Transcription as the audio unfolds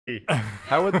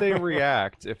How would they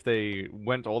react if they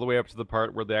went all the way up to the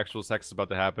part where the actual sex is about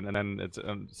to happen, and then it's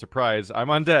surprise, I'm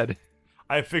undead.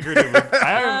 I figured it would.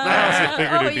 I honestly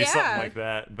figured it'd be something yeah. like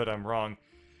that, but I'm wrong.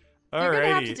 You're gonna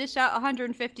have to Alrighty. dish out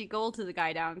 150 gold to the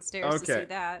guy downstairs to see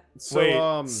that.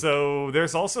 So, Wait, so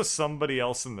there's also somebody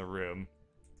else in the room.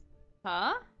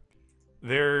 Huh?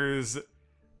 There's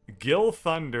Gil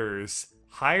Thunder's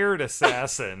hired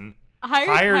assassin,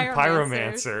 Hired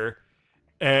pyromancer,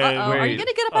 and are you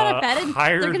gonna get up out of bed and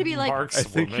hired they're gonna be like, I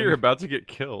think you're about to get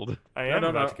killed. I am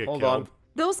about to get hold killed. on.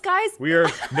 those guys? We are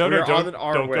Don't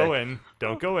our way. go in.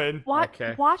 Don't go in.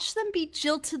 Okay. Watch them be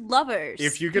jilted lovers.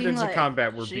 If you get being into like,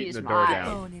 combat, we're "She's beating the door mine."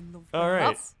 down. All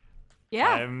right.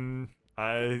 Yeah.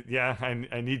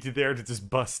 I need you there to just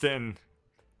bust in.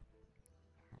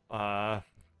 Like,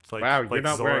 Wow, like you're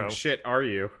not Zorro. wearing shit, are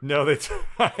you? No,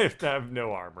 I have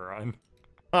no armor on.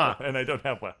 Huh. And I don't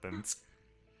have weapons.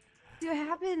 See what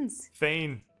happens.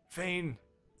 Fane,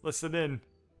 listen in.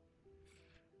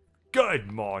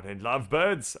 Good morning,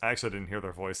 lovebirds. I actually didn't hear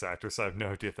their voice actor, so I have no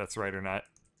idea if that's right or not.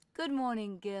 Good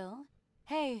morning, Gil.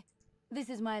 Hey, this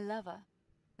is my lover.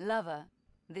 Lover,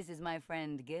 this is my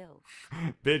friend Gil.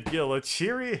 Bid Gil a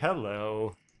cheery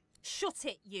hello. Shut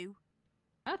it, you.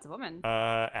 Oh, it's a woman.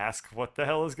 Ask what the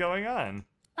hell is going on.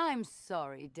 I'm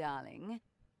sorry, darling.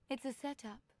 It's a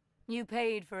setup. You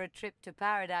paid for a trip to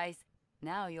paradise.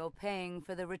 Now you're paying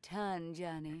for the return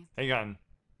journey. Hang on.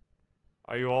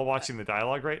 Are you all watching the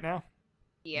dialogue right now?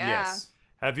 Yeah. Yes.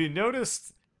 Have you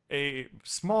noticed a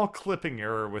small clipping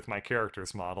error with my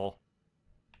character's model?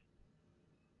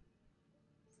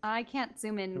 I can't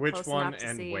zoom in Which close one enough to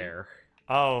and see. where?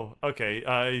 Oh, okay.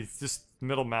 Just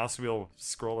middle mouse wheel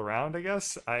scroll around, I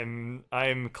guess. I'm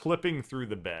clipping through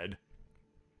the bed.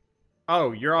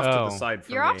 Oh, you're off to Oh. the side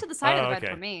for You're me. off to the side of the bed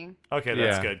okay. for me. Okay,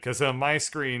 that's Yeah. good. Because on my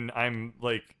screen, I'm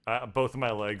like, both of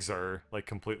my legs are like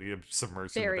completely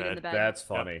submerged Buried in the bed. That's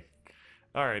funny.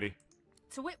 Alrighty.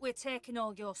 To wit, we're taking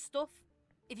all your stuff.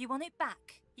 If you want it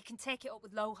back, you can take it up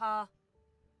with Lohar.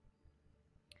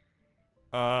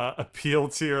 Appeal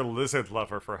to your lizard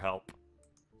lover for help.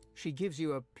 She gives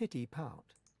you a pity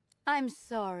pout. I'm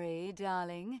sorry,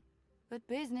 darling, but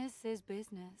business is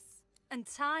business. And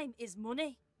time is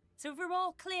money. So if we're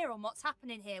all clear on what's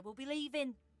happening here, we'll be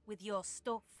leaving with your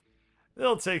stuff.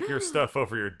 They'll take your stuff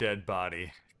over your dead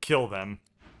body. Kill them.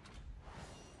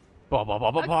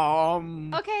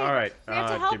 Ba-ba-ba-ba-bum. Okay. All right, we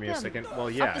have to help give me a them. second. Well,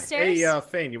 yeah. the stairs? Hey,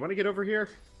 Fane, you want to get over here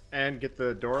and get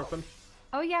the door open?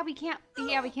 Oh yeah, we can't.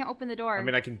 Yeah, we can't open the door. I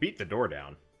mean, I can beat the door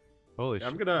down. Holy shit.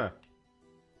 I'm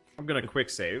gonna quick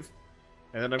save,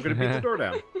 and then I'm gonna beat the door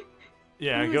down.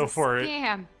 Yeah, Ooh, go it's a for it.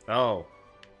 scam. Oh,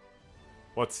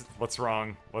 What's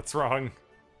wrong? What's wrong?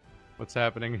 What's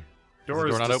happening? door the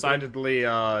is door not opening? decidedly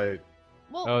Well,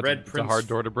 Oh, it's, Red it's a Prince- hard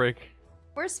door to break.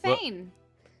 where's well- Fane?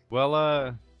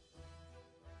 Well,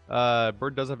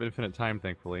 Bird does have infinite time,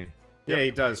 thankfully. Yeah,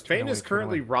 he does. Turn Fane away, is turn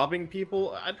currently away. robbing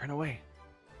people. Turn away.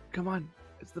 Come on.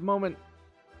 It's the moment.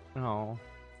 Oh.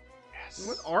 Yes.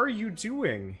 What are you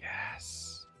doing?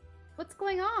 Yes. What's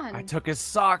going on? I took his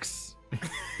socks.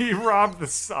 He robbed the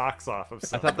socks off of I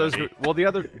somebody. thought those were, well, the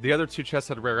other two chests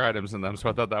had rare items in them, so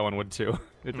I thought that one would too.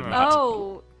 It did not.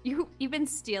 Oh, you've been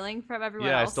stealing from everyone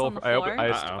Yeah, I else stole. on the I,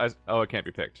 floor? oh, it can't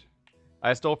be picked.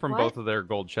 I stole from What? both of their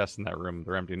gold chests in that room.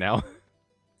 They're empty now.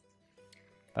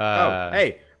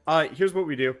 Hey, here's what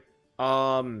we do.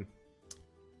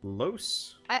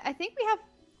 Los. I think we have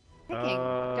picking.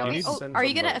 Don't you we? need to Oh, send are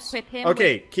you some gonna Los. equip him?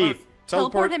 Okay, with- Keith, or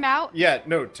teleport him out. Yeah,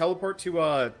 no, teleport to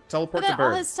But to then all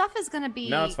Bird. his stuff is gonna be.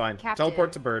 No, it's fine. Captive.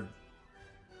 Teleport to Bird.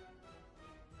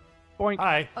 Boink.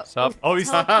 Hi. Sup? Oh, he's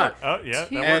teleport Oh, yeah.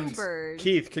 to That And works. Bird.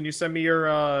 Keith, can you send me your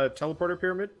teleporter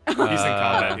pyramid? He's in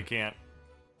combat. He can't.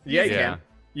 Yeah, you Yeah. can.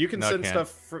 You can No, I send can't.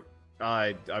 stuff.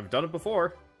 I've done it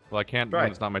before. Well, I can't Right.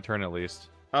 when it's not my turn at least.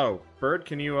 Oh, Bird,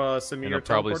 can you send me And your I'll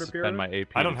probably teleporter spend pyramid? my AP.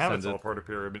 I don't to have a send it. teleporter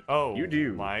pyramid. Oh, You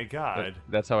do. My God.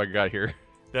 That's how I got here.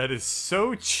 That is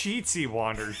so cheatsy,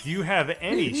 Wander. Do you have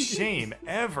any shame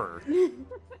ever?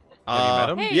 met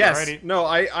him? Hey. Yes. Alrighty. No,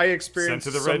 I experienced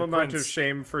Sent to the some Red amount of Prince.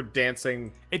 shame for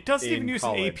dancing. It doesn't In even use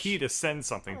college. an AP to send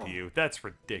something to you. That's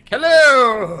ridiculous.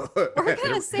 Hello. We're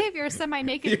gonna save your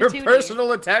semi-naked Your patootie.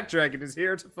 personal attack dragon is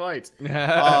here to fight.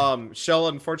 Shell,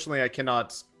 unfortunately, I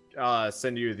cannot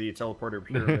send you the teleporter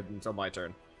pyramid until my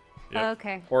turn. Yep.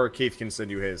 Okay. Or Keith can send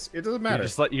you his. It doesn't matter.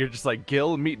 You're just like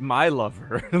Gil, meet my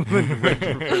lover. And then Red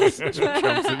Prince jumps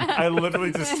in. I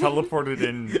literally just teleported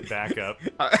in back up.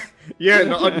 Yeah, an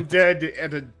undead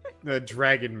and a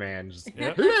dragon man. Just,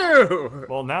 Yep. hello.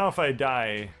 Well, now if I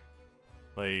die,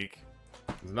 like,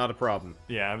 It's not a problem.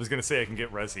 yeah, I was gonna say I can get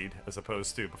resied as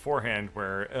opposed to beforehand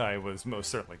where I was most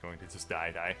certainly going to just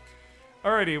die.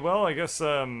 Alrighty, well, I guess,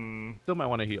 Still might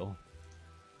want to heal.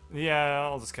 yeah,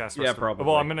 I'll just cast Yeah, rest of- probably.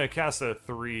 Well, I'm gonna cast a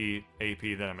 3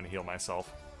 AP, then I'm gonna heal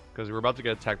myself. Because we're about to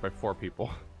get attacked by 4 people.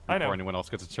 I know. Before anyone else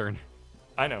gets a turn.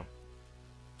 I know.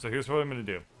 So here's what I'm gonna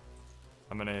do.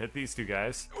 I'm gonna hit these 2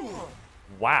 guys.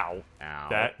 Wow. Ow.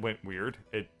 That went weird.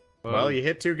 Well, you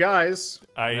hit 2 guys.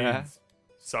 Yeah.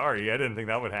 Sorry, I didn't think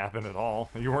that would happen at all.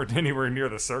 You weren't anywhere near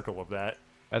the circle of that.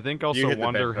 I think You also hit the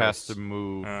Wonder has bedpost. to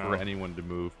move for Oh. anyone to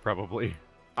move, probably.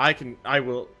 I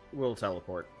will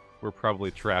teleport. We're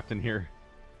probably trapped in here.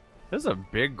 This is a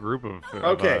big group of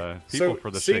Okay, people so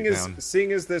for the seeing shakedown.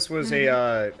 as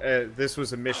this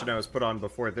was a mission I was put on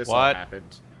before this all What?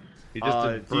 happened. He just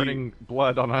did burning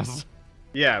blood on us.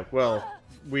 Yeah, well,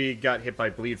 we got hit by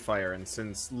bleed fire, and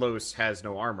since Los has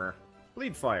no armor,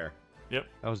 bleed fire. Yep.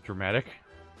 That was dramatic.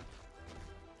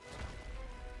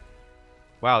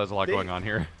 Wow, there's a lot They- going on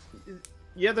here.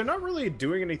 Yeah, they're not really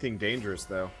doing anything dangerous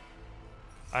though.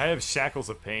 I have Shackles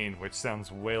of Pain, which sounds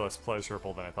way less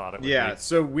pleasurable than I thought it would Yeah, be.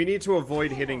 so we need to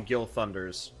avoid hitting Gil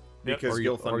Thunders Yep. because Or,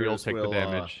 Gil or Thunders you'll take will the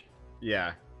damage.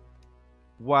 yeah.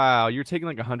 Wow, you're taking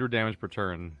like 100 damage per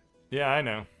turn. Yeah, I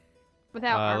know.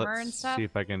 Without armor let's and stuff. see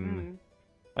if I can. Mm.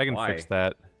 I can Why? fix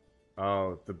that.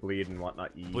 Oh, the bleed and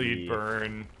whatnot. Bleed,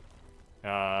 burn.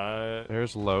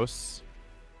 There's Los.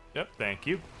 Yep, thank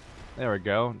you. There we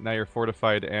go. Now you're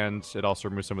fortified, and it also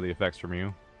removes some of the effects from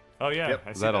you. Oh, yeah, Yep,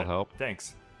 I see that'll that. help.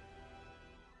 Thanks.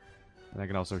 And I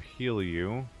can also heal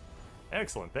you.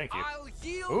 Excellent, thank you. I'll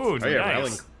yield. Ooh, Oh yeah,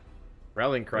 nice.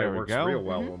 rallying cry There we works go. real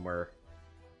well when we're.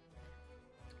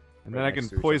 And Right then I next can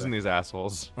to each poison other. these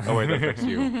assholes. Oh wait, that affects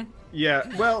you. Yeah,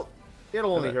 well,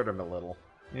 it'll only hurt him a little.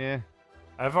 Yeah.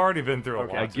 I've already been through a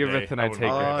Okay. lot I give today. it and I wouldn't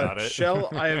take worry it. about it. Shell,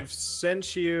 I have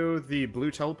sent you the blue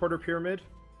teleporter pyramid.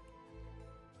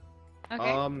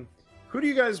 Okay. Who do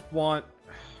you guys want?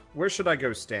 Where should I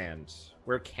go stand?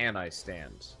 Where can I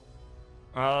stand?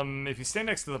 If you stand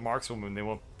next to the markswoman, they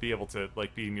won't be able to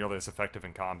like be nearly as effective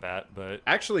in combat. But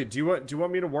Actually, do you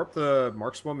want me to warp the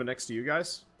markswoman next to you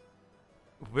guys?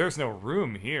 there's no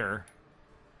room here.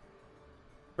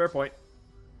 Fair point.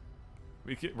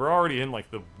 We're already in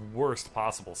like the worst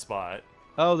possible spot.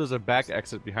 Oh, there's a back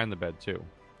exit behind the bed too.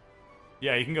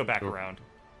 Yeah, you can go back Sure. around.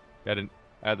 I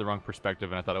had the wrong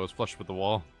perspective, and I thought it was flush with the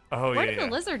wall. Oh Where yeah. did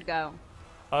the lizard go?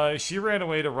 She ran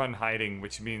away to run hiding,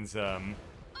 which means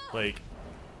like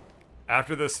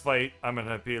after this fight, I'm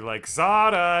gonna be like,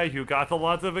 Zara, you got a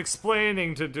lot of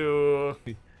explaining to do.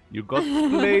 You got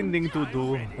explaining to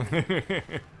do.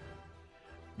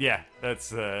 Yeah,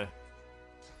 that's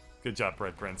good job,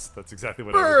 Bread Prince. That's exactly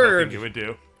what I Bird! was hoping you would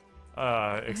do.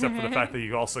 Except for the fact that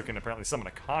you also can apparently summon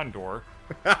a condor.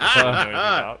 Which I don't know anything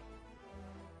about.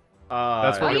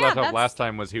 That's where Oh, we yeah, left off that's- last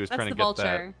time. Was he was that's trying to the get vulture.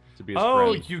 that to be his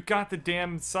Oh, friend. you got the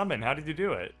damn summon. How did you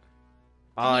do it?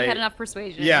 You had enough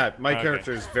persuasion. Yeah, my Okay.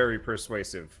 character is very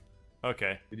persuasive.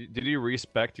 Okay. Did you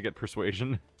respec to get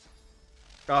persuasion?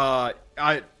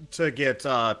 To get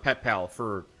Pet Pal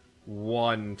for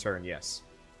 1 turn, yes.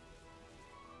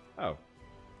 Oh,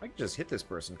 I could just hit this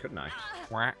person, couldn't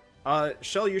I?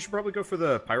 Shell, you should probably go for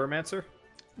the Pyromancer.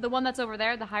 The one that's over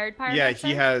there, the hired pirate. Yeah,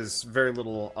 he has very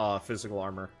little physical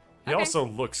armor. He Okay. also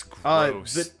looks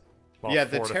gross. while Yeah,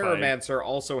 the fortified. Terramancer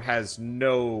also has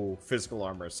no physical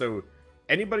armor, so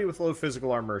anybody with low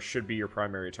physical armor should be your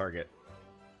primary target.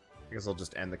 I guess I'll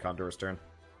just end the Condor's turn.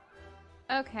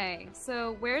 Okay,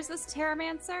 so where's this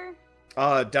Terramancer?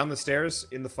 Down the stairs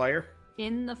in the fire.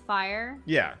 In the fire.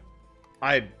 Yeah,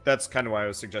 that's kind of why I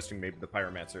was suggesting maybe the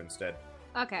Pyromancer instead.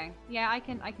 Okay, yeah, I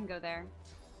can go there.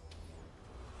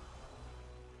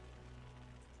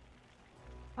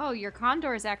 Oh, your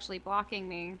condor is actually blocking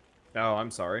me, Oh,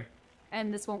 I'm sorry.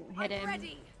 and this won't hit him.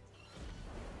 Ready.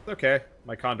 Okay,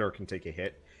 my Condor can take a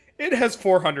hit. It has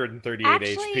 438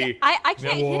 Actually, HP. I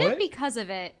can't hit What? it because of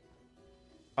it.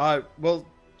 Well,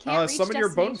 Can't reach summon your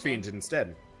Bone destination. Fiend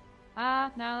instead.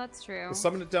 No, that's true.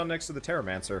 Summon it down next to the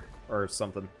Terramancer or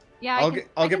something. Yeah, I'll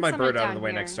I get can my summon bird it out of down the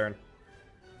way here. next turn.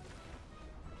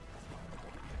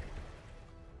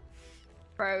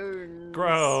 Bones.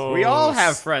 Gross. We all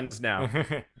have friends now.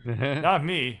 Not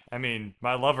me. I mean,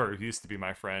 my lover used to be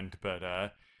my friend,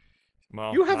 but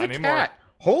well, You have not a anymore. cat.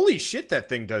 Holy shit, that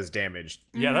thing does damage.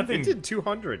 Yeah, that It thing. did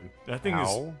 200. That thing Ow.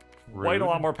 is quite a Rude.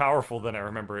 lot more powerful than I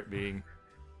remember it being.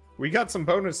 We got some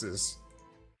bonuses.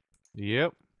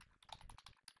 Yep.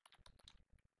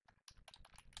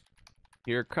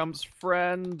 Here comes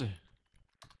friend.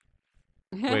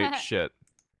 Wait, shit.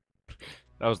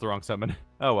 That was the wrong summon.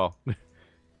 Oh well.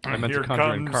 I meant Here to conjure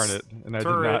comes incarnate, and I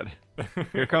turret. did not.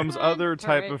 Here comes other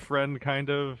type Turret. of friend, kind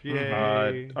of.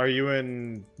 Yay. Are you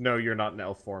in... No, you're not in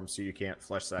elf form, so you can't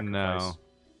flesh sacrifice. No.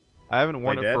 I haven't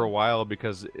worn They it for did? a while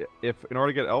because if in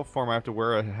order to get elf form, I have to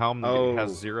wear a helm that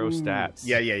has 0 ooh. stats.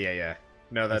 Yeah.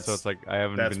 No, And that's so it's like I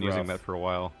haven't that's been using rough. that for a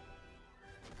while.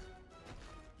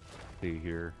 See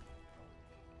here.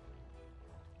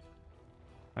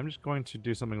 I'm just going to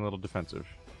do something a little defensive.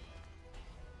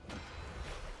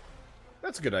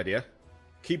 That's a good idea.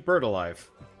 Keep Bird alive.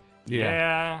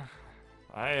 Yeah.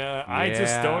 I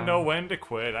just don't know when to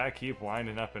quit. I keep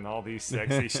winding up in all these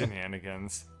sexy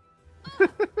shenanigans.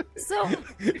 So,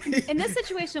 in this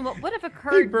situation, what would have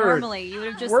occurred Bird, normally? You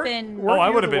would have just weren't- been. weren't Oh, I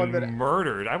you would have the one been that-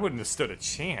 murdered. I wouldn't have stood a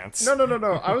chance. No.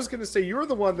 I was gonna say you were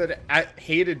the one that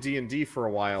hated D&D for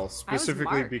a while,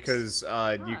 specifically marked. because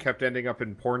you kept ending up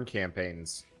in porn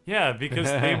campaigns. Yeah, because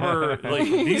they were like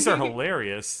these are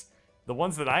hilarious. The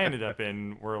ones that I ended up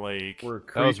in were like We're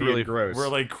That was creepy really- and gross. were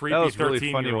like creepy was really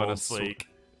funny when 13-year-olds like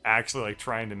actually like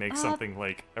trying to make something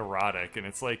like erotic, and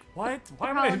it's like what? The Why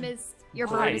am problem I? is your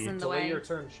Delay- bird is in the Delay way. your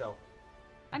turn, Shell.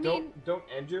 I mean, Don't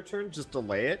end your turn. Just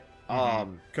delay it.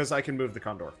 Mm-hmm. Because I can move the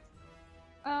condor.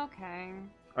 okay.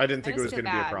 I didn't think That it is was too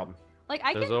gonna be a bad. problem. Like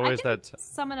I There's can always that-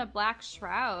 summon a black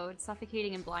shroud,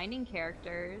 suffocating and blinding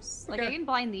characters. Like I Okay. can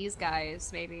blind these guys,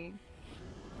 maybe.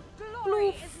 Glory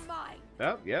is mine.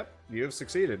 Oh, yep. You have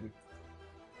succeeded.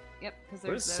 Yep, because What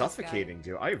there's does those suffocating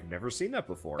do? I have never seen that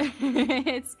before.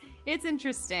 guys. it's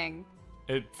interesting.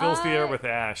 It fills the air with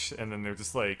ash, and then they're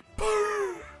just like.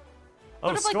 Oh,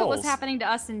 Sort of like what was skulls. happening to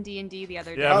us in D&D the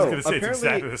other day. Yeah, I was Oh, gonna say it's apparently-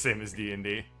 exactly the same as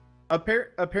D&D.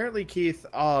 Apparently, Keith,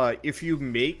 if you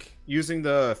make using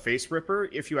the face ripper,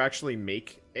 if you actually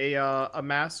make a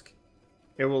mask,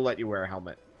 it will let you wear a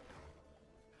helmet.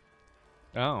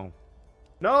 Oh.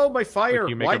 No, my fire! Like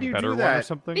you make Why a do you better do one or that?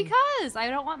 something? Because I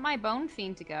don't want my bone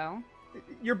fiend to go.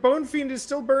 Your bone fiend is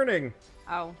still burning.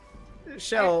 Oh.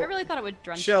 Shell, I really thought it would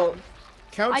drench Shell, them.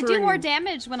 countering, I do more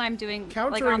damage when I'm doing like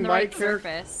countering on the my right char-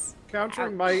 surface.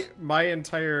 countering my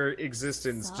entire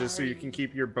existence just so you can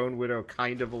keep your bone widow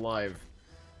kind of alive.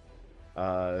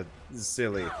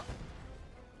 Silly.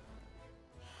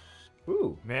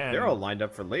 Ooh, Man. they're all lined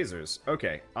up for lasers.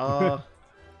 Okay,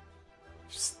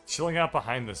 Just chilling out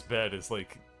behind this bed is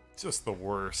like just the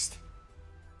worst.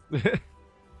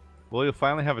 Well, you'll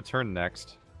finally have a turn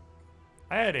next.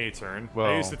 I had a turn. I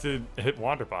Well- used it to hit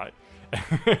Wanderbot.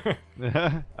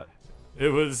 It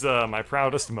was my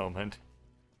proudest moment.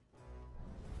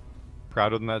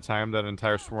 Prouder than that time that an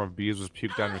entire swarm of bees was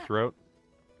puked down your throat?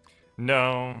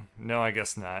 No, I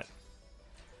guess not.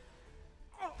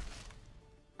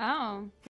 Oh.